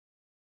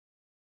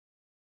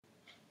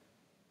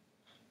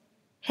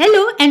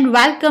Hello and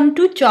welcome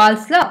to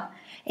Charle'slaw.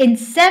 In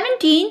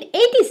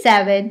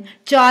 1787,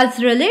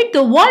 Charles related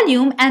the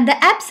volume and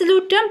the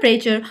absolute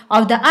temperature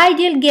of the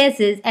ideal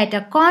gases at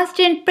a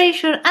constant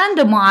pressure and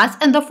the mass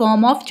in the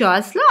form of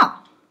Charles' law.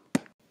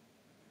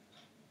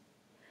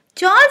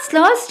 Charles'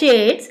 law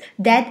states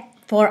that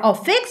for a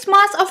fixed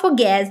mass of a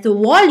gas, the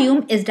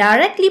volume is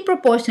directly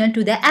proportional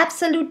to the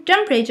absolute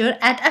temperature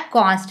at a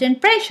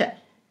constant pressure.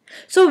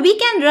 So we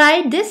can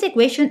write this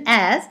equation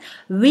as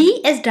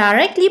V is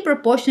directly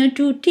proportional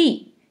to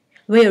T,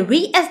 where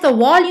V is the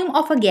volume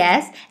of a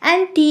gas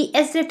and T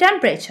is the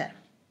temperature.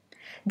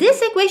 This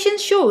equation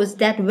shows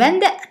that when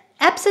the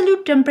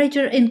absolute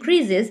temperature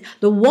increases,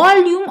 the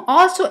volume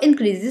also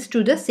increases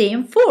to the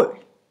same fold.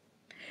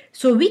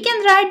 So we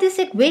can write this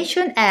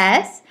equation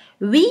as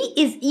V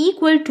is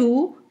equal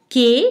to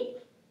K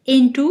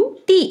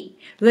into T,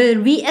 where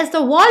V is the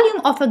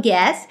volume of a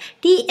gas,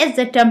 T is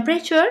the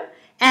temperature,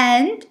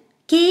 and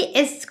K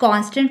is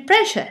constant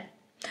pressure.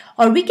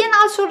 Or we can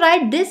also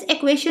write this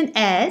equation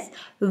as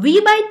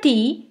V by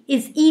T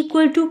is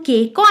equal to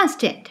K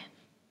constant.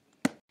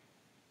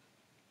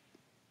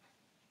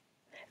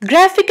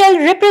 Graphical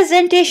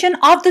representation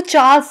of the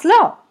Charles'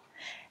 law.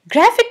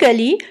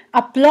 Graphically,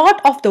 a plot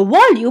of the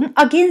volume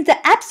against the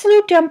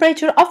absolute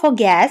temperature of a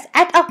gas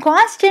at a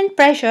constant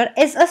pressure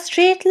is a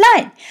straight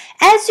line.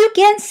 As you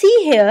can see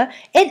here,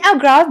 in a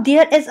graph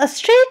there is a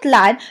straight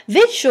line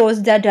which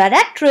shows the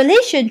direct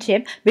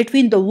relationship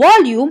between the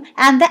volume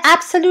and the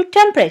absolute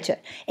temperature.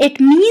 It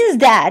means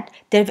that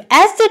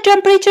as the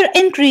temperature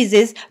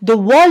increases, the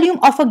volume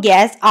of a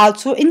gas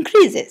also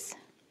increases.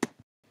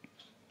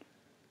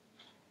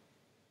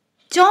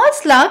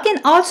 Charles' law can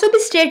also be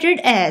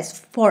stated as,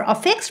 for a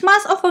fixed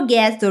mass of a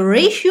gas, the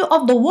ratio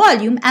of the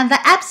volume and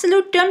the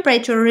absolute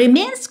temperature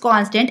remains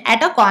constant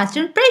at a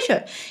constant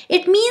pressure.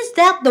 It means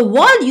that the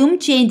volume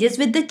changes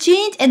with the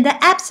change in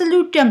the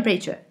absolute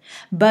temperature,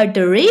 but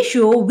the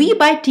ratio V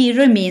by T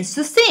remains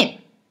the same.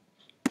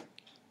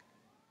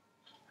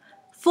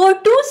 For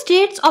two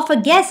states of a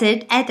gas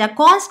at a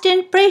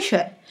constant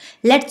pressure,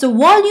 let the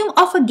volume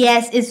of a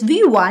gas is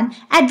V1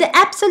 at the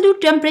absolute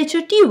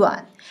temperature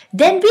T1.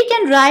 Then we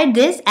can write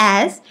this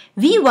as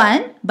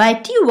V1 by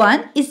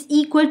T1 is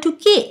equal to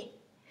K,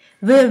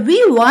 where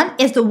V1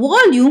 is the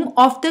volume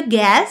of the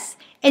gas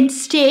in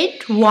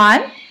state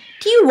 1,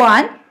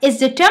 T1 is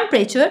the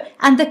temperature,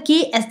 and the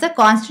K is the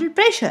constant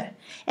pressure.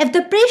 If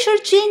the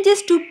pressure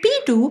changes to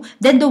P2,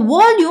 then the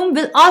volume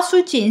will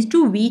also change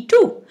to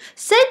V2,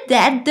 such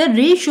that the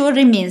ratio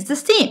remains the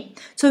same.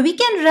 So we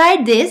can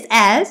write this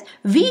as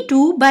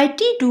V2 by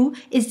T2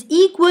 is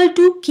equal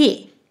to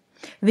K,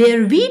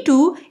 where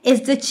V2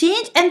 is the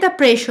change in the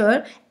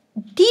pressure,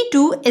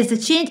 T2 is the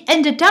change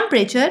in the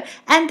temperature,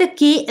 and the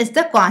K is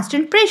the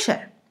constant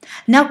pressure.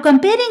 Now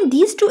comparing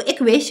these two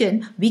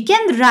equations, we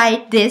can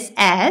write this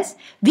as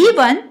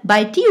V1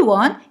 by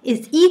T1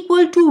 is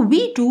equal to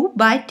V2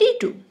 by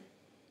T2.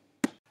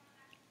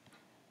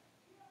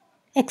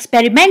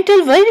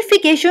 Experimental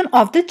verification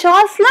of the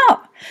Charles'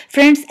 law.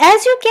 Friends,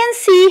 as you can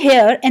see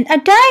here in a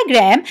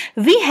diagram,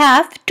 we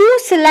have two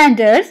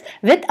cylinders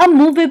with a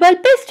movable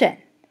piston.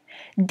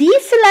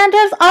 These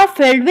cylinders are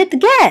filled with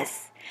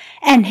gas,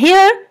 and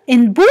here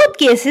in both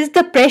cases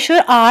the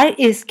pressure R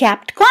is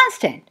kept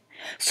constant.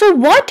 So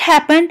what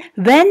happened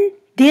when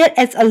there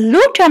is a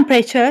low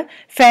temperature?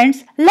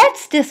 Friends,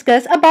 let's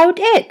discuss about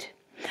it.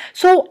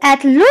 So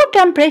at low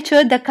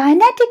temperature, the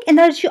kinetic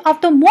energy of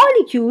the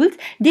molecules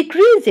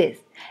decreases.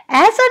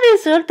 As a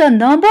result, the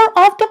number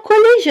of the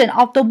collision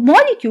of the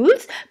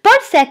molecules per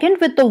second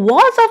with the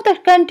walls of the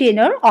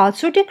container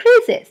also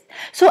decreases.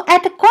 So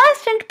at a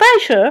constant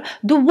pressure,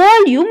 the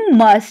volume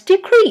must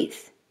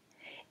decrease.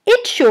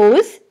 It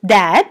shows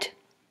that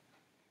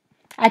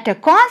at a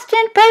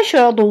constant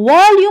pressure, the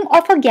volume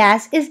of a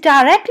gas is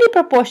directly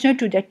proportional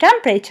to the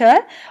temperature,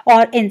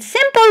 or in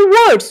simple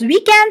words, we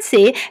can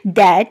say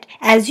that,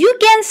 as you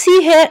can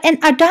see here in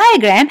a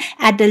diagram,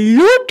 at the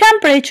low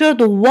temperature,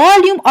 the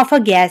volume of a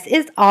gas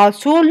is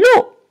also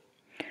low.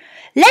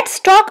 Let's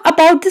talk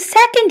about the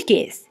second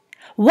case.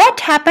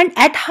 What happened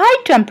at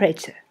high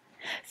temperature?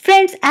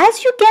 Friends,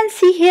 as you can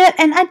see here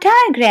in a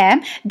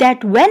diagram,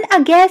 that when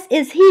a gas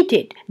is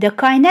heated, the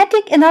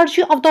kinetic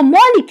energy of the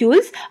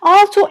molecules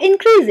also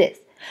increases,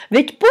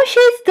 which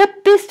pushes the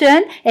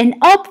piston in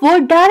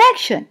upward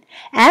direction.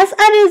 As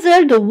a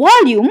result, the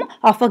volume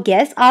of a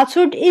gas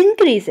also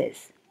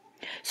increases.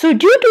 So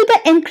due to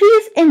the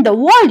increase in the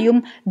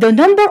volume, the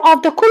number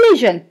of the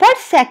collision per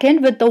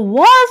second with the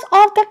walls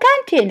of the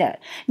container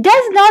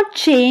does not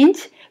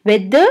change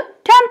with the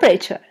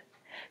temperature.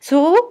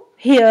 So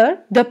here,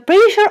 the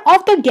pressure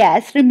of the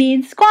gas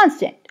remains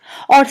constant.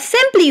 Or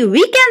simply,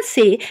 we can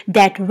say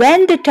that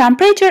when the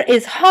temperature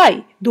is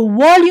high, the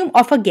volume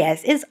of a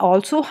gas is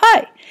also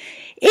high.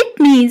 It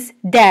means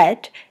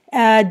that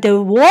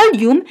the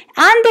volume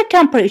and the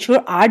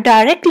temperature are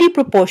directly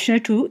proportional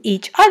to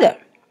each other.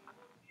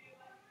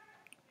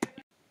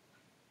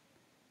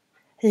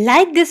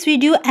 Like this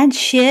video and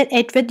share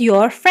it with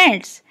your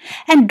friends.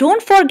 And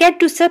don't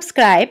forget to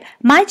subscribe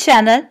my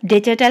channel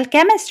Digital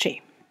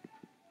Chemistry.